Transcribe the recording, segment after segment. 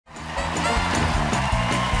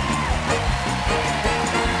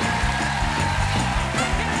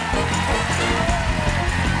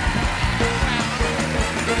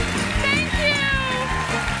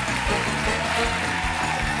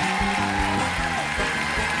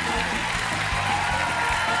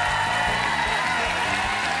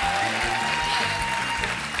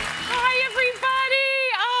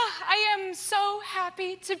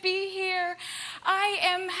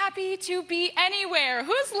happy to be anywhere.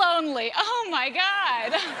 Who's lonely? Oh my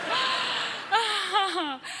God.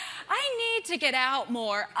 I need to get out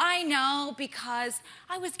more. I know, because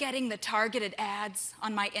I was getting the targeted ads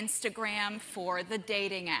on my Instagram for the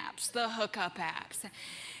dating apps, the hookup apps.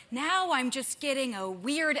 Now I'm just getting a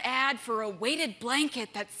weird ad for a weighted blanket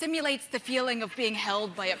that simulates the feeling of being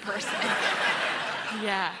held by a person.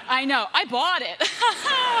 Yeah, I know. I bought it.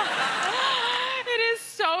 It is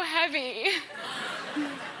so heavy.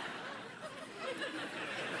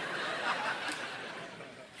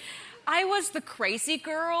 I was the crazy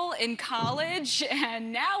girl in college,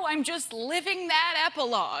 and now I'm just living that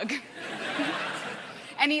epilogue.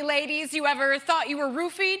 Any ladies you ever thought you were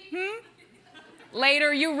roofied?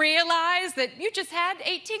 Later you realize that you just had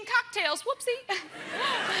 18 cocktails. Whoopsie.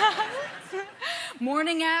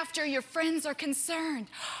 Morning after, your friends are concerned.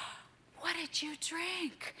 What did you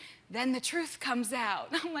drink? Then the truth comes out.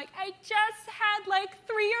 I'm like, I just had like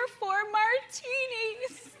 3 or 4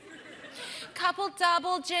 martinis. Couple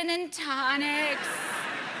double gin and tonics.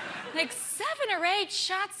 Like 7 or 8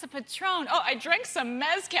 shots of Patron. Oh, I drank some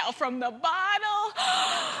mezcal from the bottle.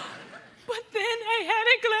 But then I had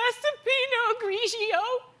a glass of Pinot Grigio.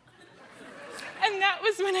 And that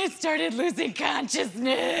was when I started losing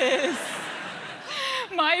consciousness.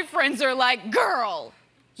 My friends are like, girl,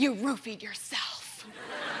 you roofied yourself.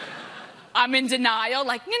 I'm in denial,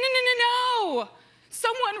 like, no.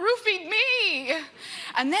 Someone roofied me.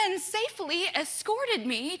 And then safely escorted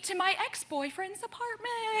me to my ex-boyfriend's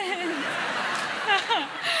apartment.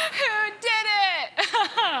 Who did it?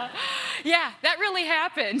 Yeah, that really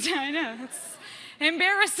happened. I know, it's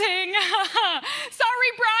embarrassing.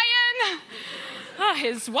 Sorry, Brian. Oh,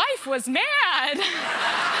 his wife was mad.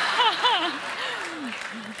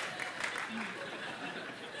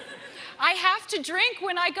 I have to drink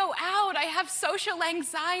when I go out. I have social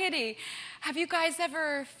anxiety. Have you guys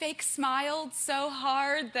ever fake smiled so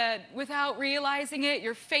hard that without realizing it,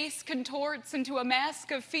 your face contorts into a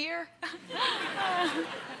mask of fear?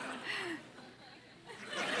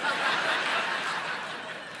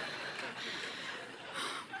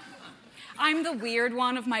 I'm the weird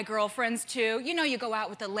one of my girlfriends, too. You know, you go out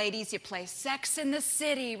with the ladies, you play Sex in the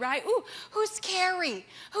City, right? Ooh, who's Carrie?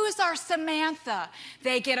 Who's our Samantha?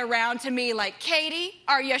 They get around to me like, Katie,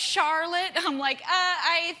 are you Charlotte? I'm like,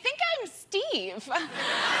 I think I'm Steve.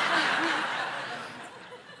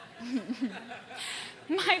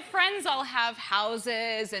 My friends all have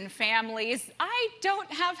houses and families. I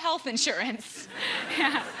don't have health insurance.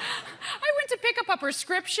 Yeah. I went to pick up a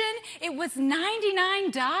prescription. It was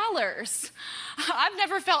 $99. I've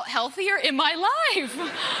never felt healthier in my life.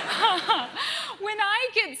 When I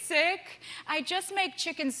get sick, I just make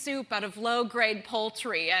chicken soup out of low-grade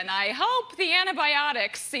poultry, and I hope the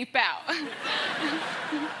antibiotics seep out.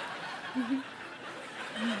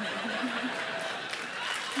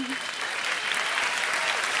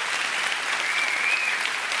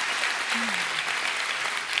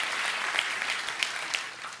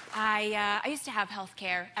 I used to have health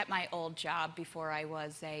care at my old job before I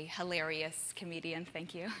was a hilarious comedian.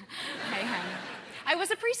 Thank you. I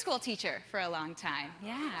was a preschool teacher for a long time.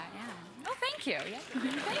 Yeah. Oh, thank you. Yeah.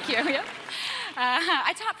 Thank you. Yeah.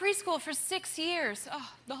 I taught preschool for 6 years.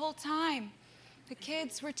 Oh, the whole time, the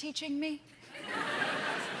kids were teaching me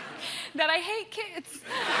that I hate kids.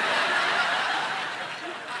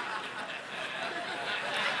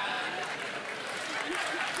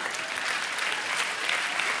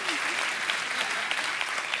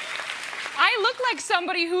 I look like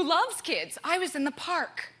somebody who loves kids. I was in the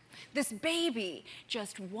park. This baby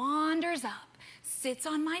just wanders up, sits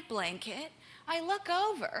on my blanket. I look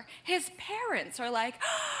over. His parents are like,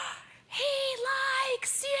 oh, he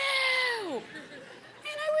likes you.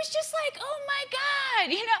 And I was just like, oh my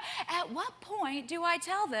God. You know, at what point do I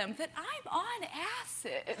tell them that I'm on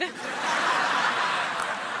acid?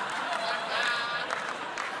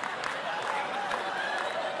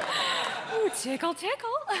 Ooh, tickle, tickle.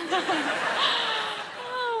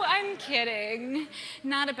 Oh, I'm kidding.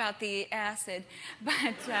 Not about the acid,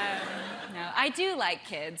 but no, I do like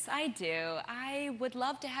kids. I do. I would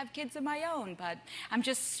love to have kids of my own, but I'm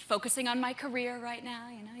just focusing on my career right now.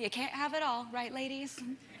 You know, you can't have it all, right, ladies?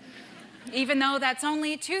 Even though that's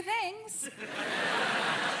only 2 things.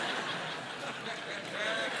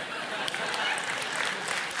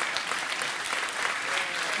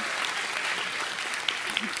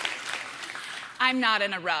 I'm not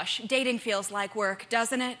in a rush. Dating feels like work,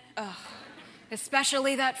 doesn't it? Ugh.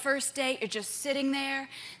 Especially that first date, you're just sitting there,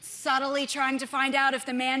 subtly trying to find out if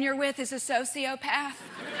the man you're with is a sociopath.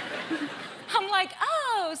 I'm like,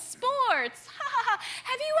 oh, sports.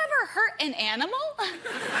 Have you ever hurt an animal?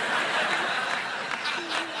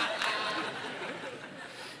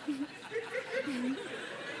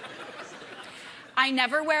 I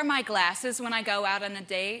never wear my glasses when I go out on a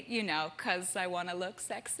date, you know, 'cause I want to look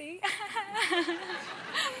sexy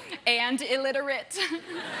and illiterate.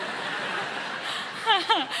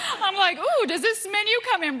 I'm like, ooh, does this menu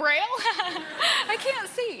come in Braille? I can't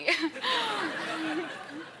see.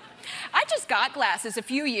 I just got glasses a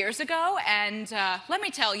few years ago, and let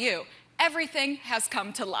me tell you, everything has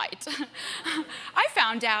come to light. I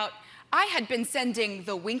found out I had been sending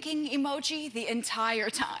the winking emoji the entire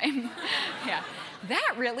time. Yeah,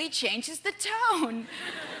 that really changes the tone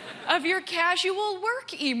of your casual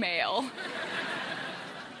work email.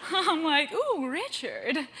 I'm like, ooh,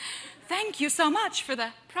 Richard, thank you so much for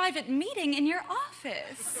the private meeting in your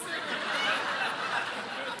office.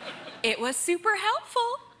 It was super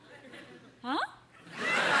helpful. Huh?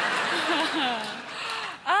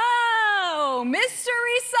 Oh,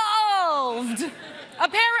 mystery solved.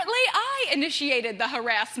 Apparently, I initiated the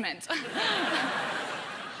harassment.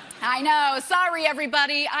 I know, sorry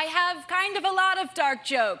everybody. I have kind of a lot of dark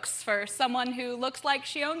jokes for someone who looks like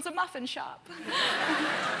she owns a muffin shop.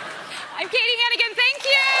 I'm Katie Hannigan, thank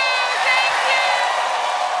you! Thank you!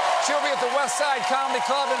 She'll be at the West Side Comedy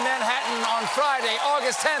Club in Manhattan on Friday,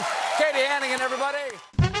 August 10th. Katie Hannigan, everybody.